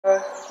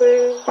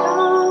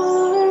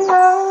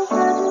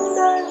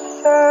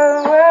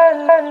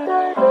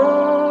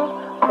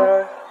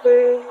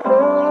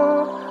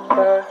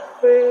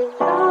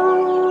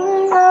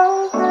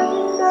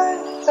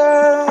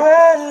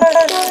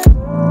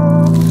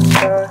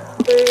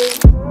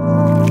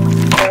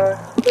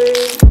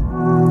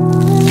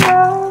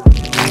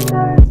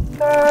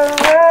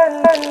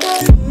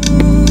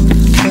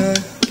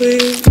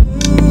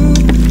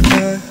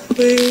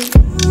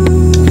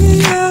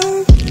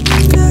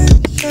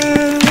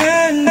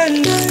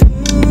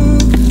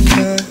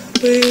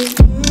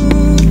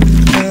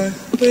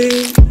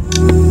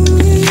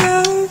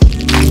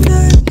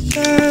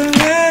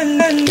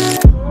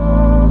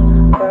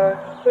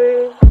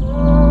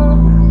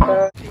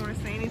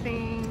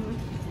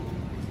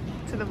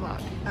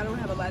I don't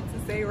have a lot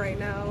to say right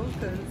now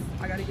because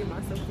I gotta get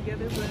myself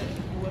together, but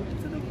welcome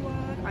to the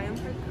vlog. I am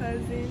her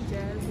cousin,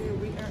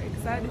 Jasmine. We are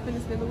excited to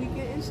finish the weekend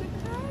in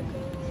Chicago.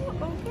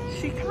 Okay.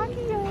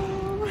 Chicago.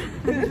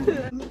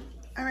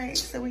 All right,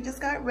 so we just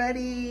got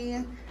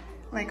ready,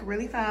 like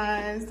really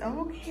fast.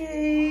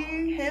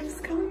 Okay, hips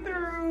come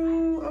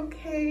through.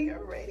 Okay,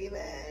 alrighty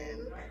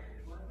then.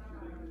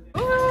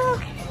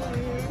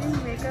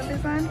 Okay, makeup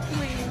is on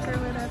fleek or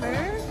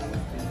whatever.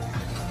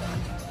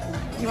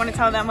 You want to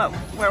tell them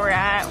where we're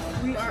at?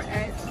 We are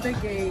at the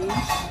Gage.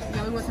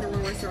 Now we went to the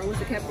wrong restaurant. We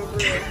went to Capitol Grill.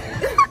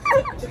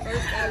 The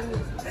first Avenue.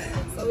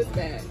 So it's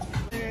bad.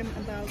 I'm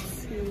about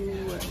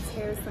to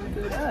tear some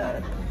food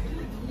up.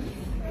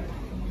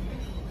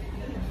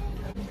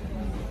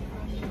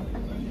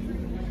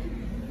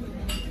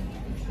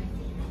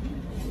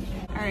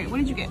 All right, what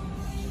did you get?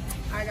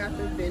 I got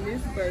the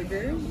Venice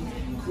burger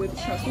with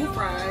truffle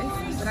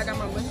fries, but I got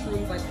my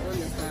mushrooms like on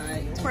the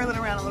side. Twirl it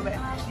around a little bit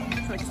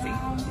so I can see.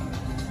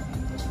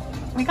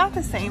 We got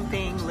the same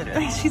thing,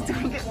 literally. She's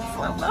doing it in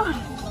slow-mo.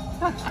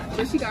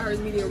 But she got hers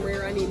medium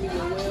rare. I need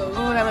medium well.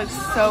 Oh, that looks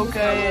so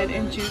good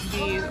and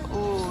juicy.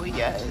 Oh,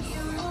 yes.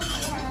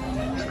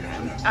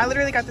 I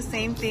literally got the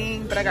same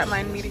thing, but I got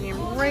mine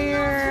medium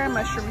rare,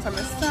 mushrooms on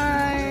the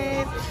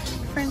side,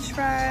 French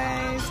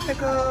fries,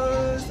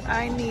 pickles.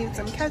 I need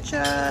some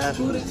ketchup.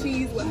 Gouda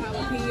cheese with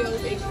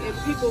jalapenos and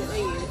pickled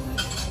onions.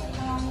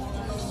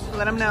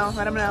 Let them know,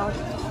 let them know.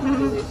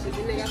 Delicious.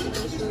 And they got the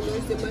mushrooms on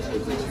the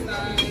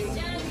side.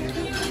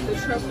 The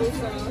truffle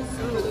sauce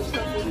for the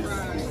truffle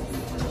fries.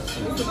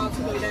 It's about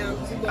to go down.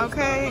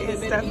 Okay,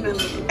 it's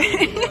definitely.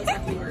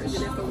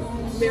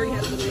 Mary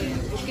has a little lamb.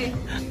 Okay.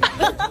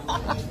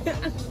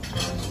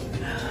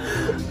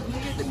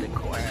 Look at the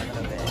decor a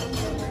little bit.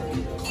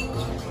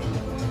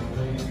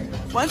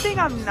 One thing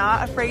I'm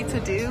not afraid to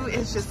do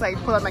is just like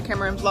pull out my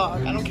camera and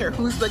vlog. I don't care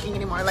who's looking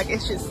anymore. Like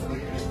it's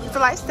a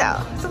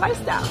lifestyle. It's a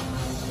lifestyle.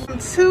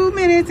 2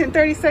 minutes and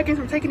 30 seconds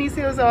from taking these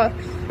heels off.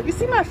 You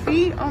see my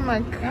feet? Oh my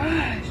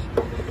gosh.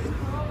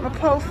 My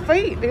poor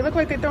feet. They look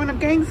like they're throwing up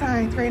gang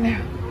signs right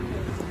now.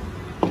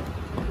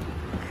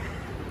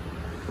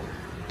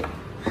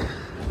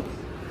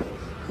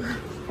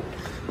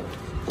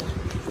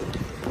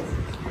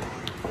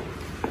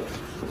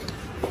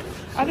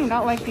 I do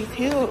not like these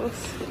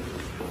heels.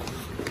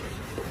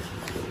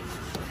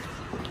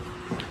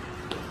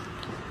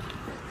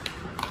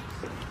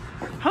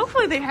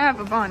 Hopefully they have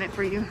a bonnet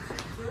for you.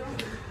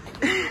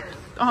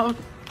 All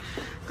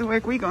the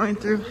work we going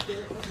through.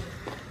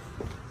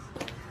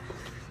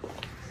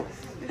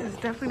 This is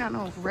definitely not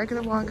no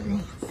regular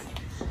Walgreens.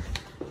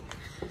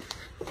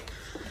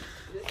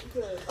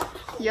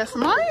 Yes,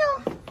 ma'am.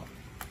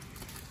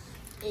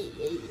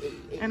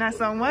 And that's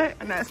on what?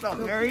 And that's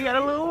on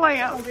Marietta Little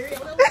Lamb.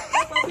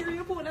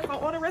 That's on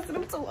all the rest of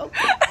them too.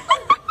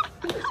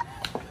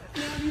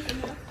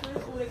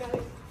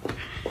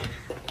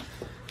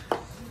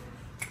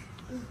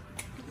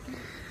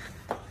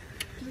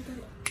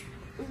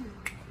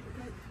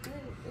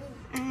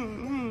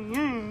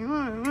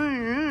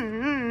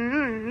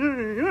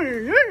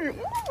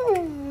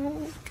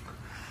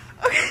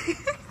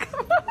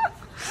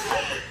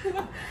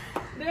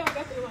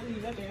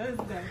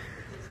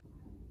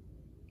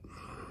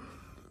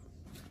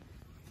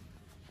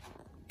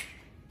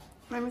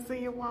 Let me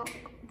see you walk,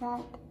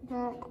 walk,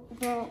 walk,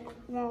 walk,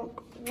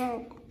 walk,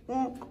 walk,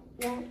 walk,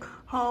 walk.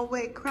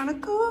 Hallway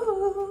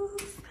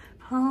Chronicles,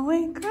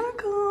 Hallway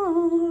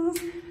Chronicles,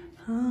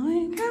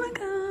 Hallway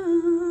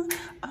Chronicles.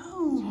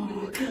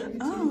 Oh,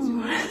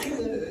 oh.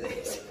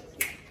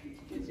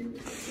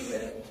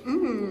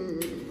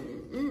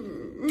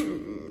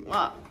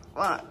 Walk,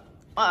 walk,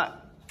 walk,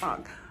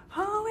 walk.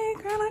 Hallway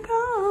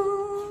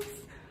Chronicles,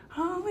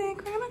 Hallway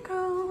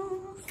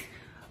Chronicles,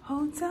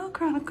 Hotel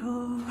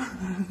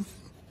Chronicles.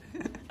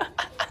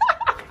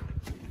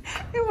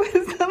 It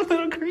was a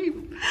little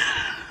creep.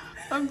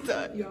 I'm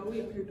done. Y'all,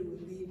 we up here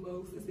doing the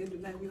most. It's the end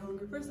of the night. We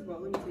hungry. First of all,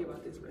 let me tell you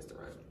about this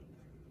restaurant.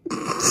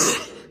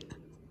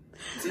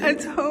 I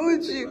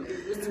told you.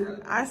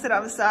 I said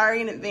I'm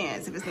sorry in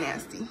advance if it's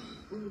nasty.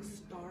 We were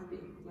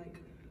starving, like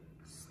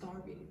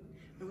starving.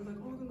 And we're like,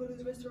 oh, we're gonna go to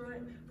this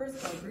restaurant. First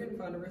of all, we're gonna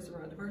find a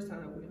restaurant the first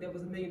time that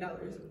was $1 million.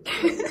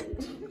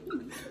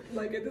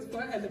 Like at this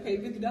point, I had to pay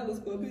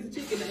 $50 for a piece of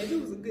chicken. Now, if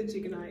it was a good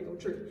chicken, I ain't gonna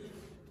trip.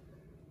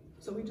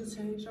 So we just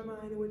changed our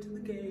mind and went to the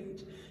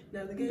Gage.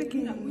 Now the Gage,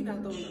 we not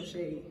throwing no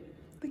shade.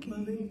 The Gage. But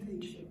let me tell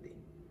you something.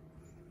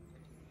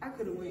 I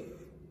could have went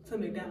to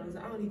McDonald's.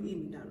 I don't even eat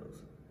McDonald's.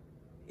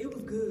 It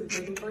was good.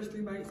 Like the first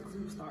 3 bites, because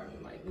we were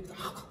starving. Like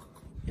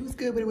it was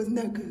good, but it was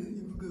not good.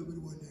 It was good, but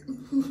it wasn't that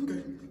good.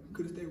 Okay.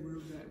 Could have stayed where it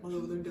was at. My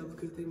little $11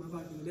 could have stayed in my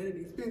pocket. That ain't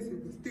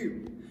expensive, but still.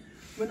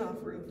 But not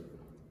for real.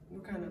 We're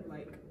kind of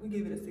like, we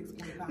gave it a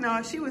 6.5.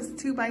 No, she was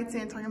 2 bites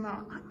in talking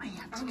about, I might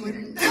have to get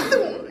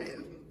another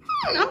one.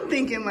 I'm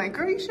thinking like,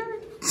 girl, you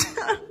sure?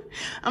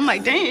 I'm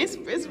like, dang, it's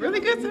really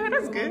good to her.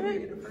 That's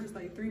good. The first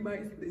like 3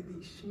 bites, they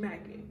be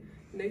smacking.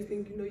 Next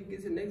thing you know, you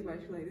get to the next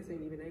bite, you're like, this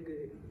ain't even that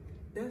good.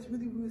 That's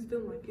really what we was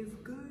feeling like. It's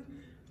good,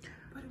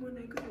 but it wasn't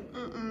that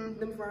good.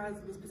 Them fries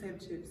was potato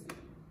chips.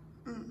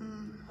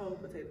 Whole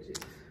potato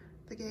chips.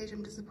 The Gage,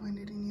 I'm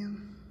disappointed in you.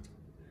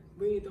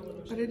 We ain't throwing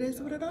no shade. But it is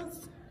what it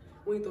is.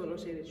 We ain't throwing no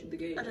shade at you. The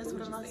Gage. It is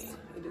what it is.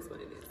 It is what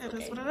it is. It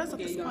is what it is at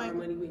this point. Our point.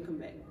 money, we can come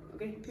back.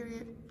 Okay.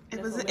 Period.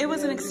 It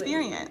was an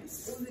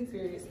experience. It was an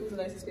experience. It was a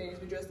nice experience.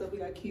 We dressed up. We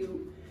got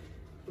cute.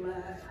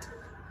 Laughed.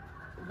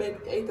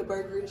 Ate the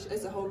burger.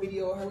 It's a whole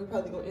video of her. We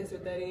probably gonna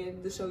insert that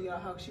in to show y'all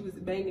how she was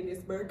banging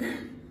this burger.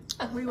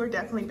 We were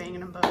definitely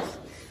banging them both.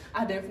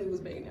 I definitely was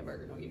banging that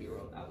burger. Don't get me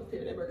wrong. I was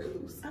tearing that burger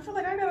loose. I feel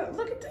like I gotta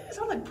look at this.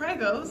 I'm like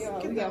Pregos. Yeah,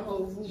 we got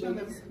whole food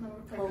babies.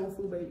 Whole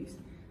food babies.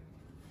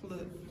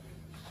 Look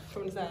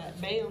from the side.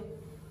 Bam.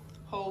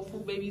 Whole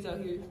food babies out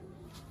here.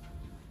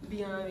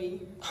 Behind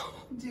me.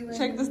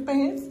 Check the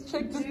stance.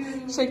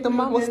 Check the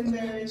mama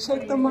stance.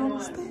 Check the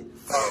mama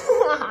stance.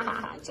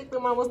 Check the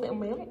mama stance.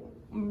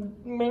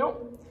 Ma'am.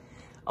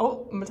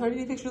 Oh,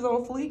 maternity pictures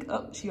on fleek.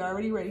 Oh, she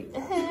already ready.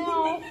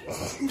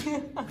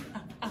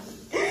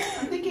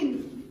 I'm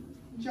thinking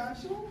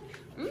Joshua.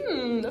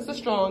 That's a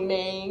strong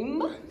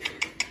name.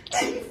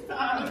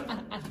 Stop.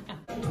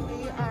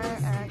 We are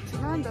at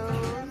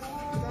Nando's.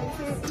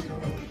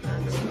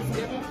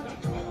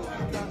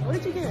 What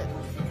did you get?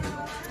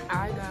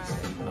 I got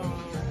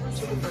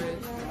chicken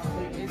breast.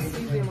 It's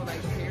seasoned with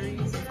like peri.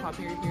 It's called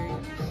peri peri.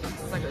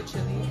 It's like a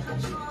chili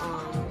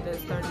that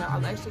started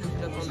out. I actually looked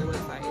it up on the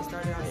website. It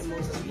started out in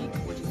Mozambique,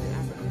 which is in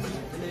Africa,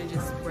 and then it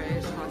just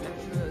spread across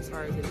Africa as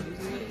far as using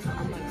it. So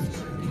I'm like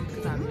super deep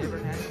because I've never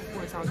had it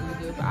before. It sounds really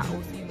good, but I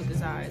OC with the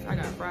sides. I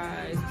got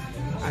fries,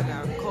 I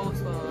got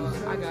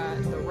coleslaw, I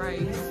got the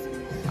rice.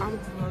 I'm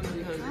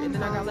hungry. And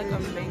then I got like a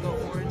mango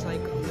orange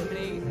like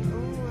lemonade.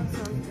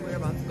 We're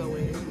about to go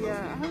in. Yeah,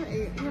 I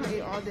haven't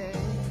ate all day.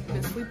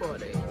 Been sleep all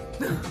day.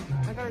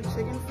 I got a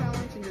chicken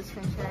sandwich and just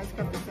french fries,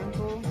 kept it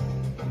simple.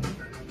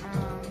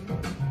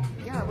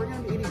 Yeah, we're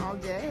gonna be eating all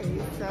day,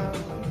 so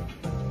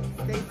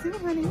stay tuned,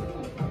 honey.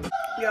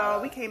 Y'all,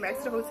 we came back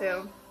to the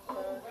hotel.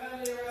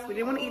 We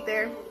didn't want to eat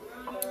there.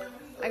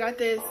 I got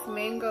this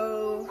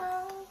mango.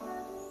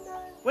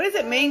 What is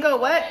it? Mango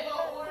what?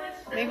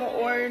 Mango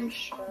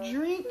orange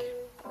drink.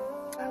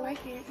 I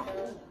like it.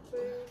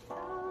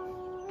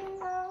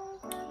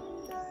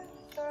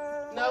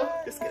 No,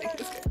 just kidding.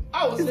 Just kidding.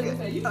 I was gonna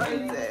say you.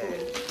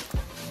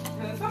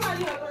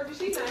 Somebody up there,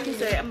 she's not here.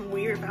 Say I'm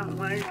weird about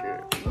like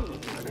it.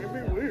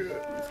 I'm weird.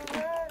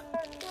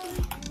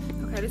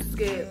 Okay, this is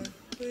good.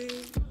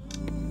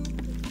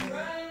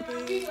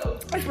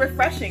 It's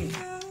refreshing.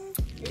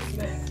 It's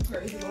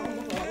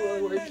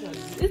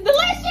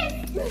delicious.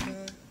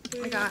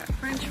 I got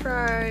French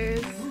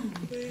fries.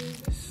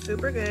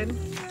 Super good.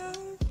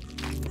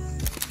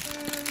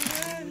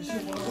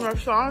 More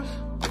sauce.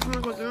 I'm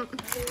gonna go do it.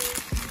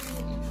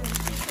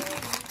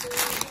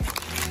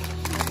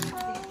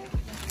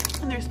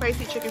 And their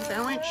spicy chicken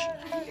sandwich.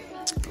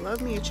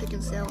 Love me a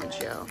chicken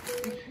sandwich, yo.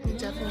 You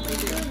definitely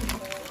do.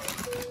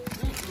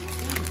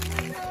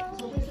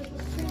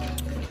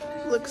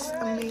 Looks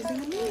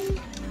amazing to me.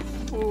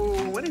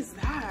 Oh, what is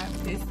that?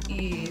 This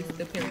is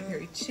the peri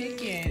peri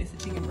chicken. It's a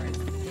chicken breast.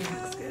 It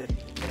looks good.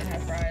 And I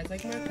have fries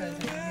like my cousin.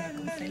 We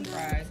have the same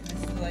fries. And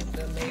this is like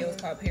the mayo. It's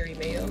called peri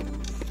mayo.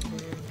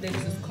 Then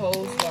this is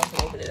coleslaw.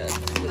 So open it up.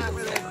 I'm not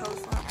really a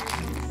coleslaw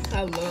person.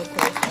 I love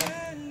coleslaw.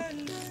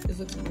 This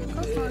looks really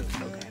good.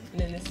 Okay. And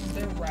then this is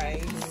the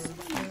rice.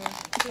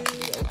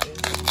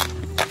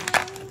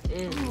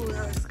 Ooh,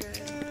 that looks good.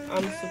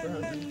 I'm super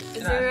hungry.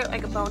 Is there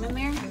like a bone in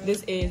there?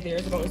 There's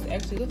a bone. It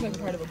actually looks like a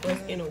part of a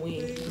breast and a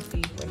wing. You can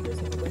see right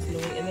there's like a breast and a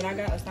wing. And then I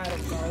got a side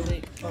of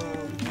garlic,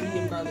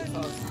 medium garlic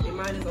sauce. And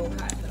mine is on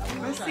hot.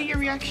 Let's see your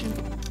reaction.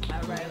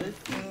 All right, let's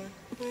see.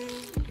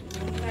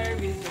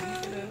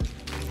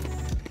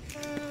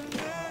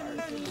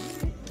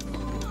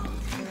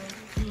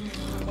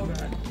 Oh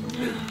God.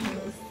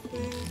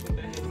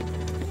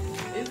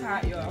 It's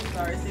hot, y'all. I'm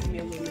sorry. It's taking me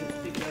a little minute to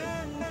pick it up.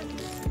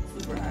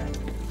 Super hot.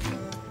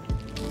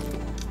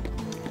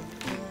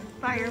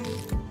 Fire.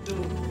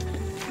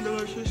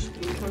 Delicious.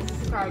 When you come to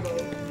Chicago,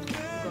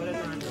 go to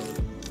Nando.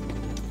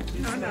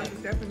 No, it's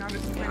definitely not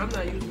as I'm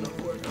not using a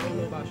fork. I don't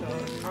know about y'all.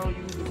 I don't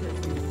use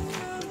utensils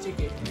for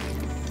chicken.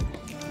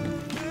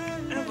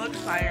 It looks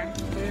fire.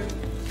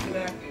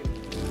 Exactly.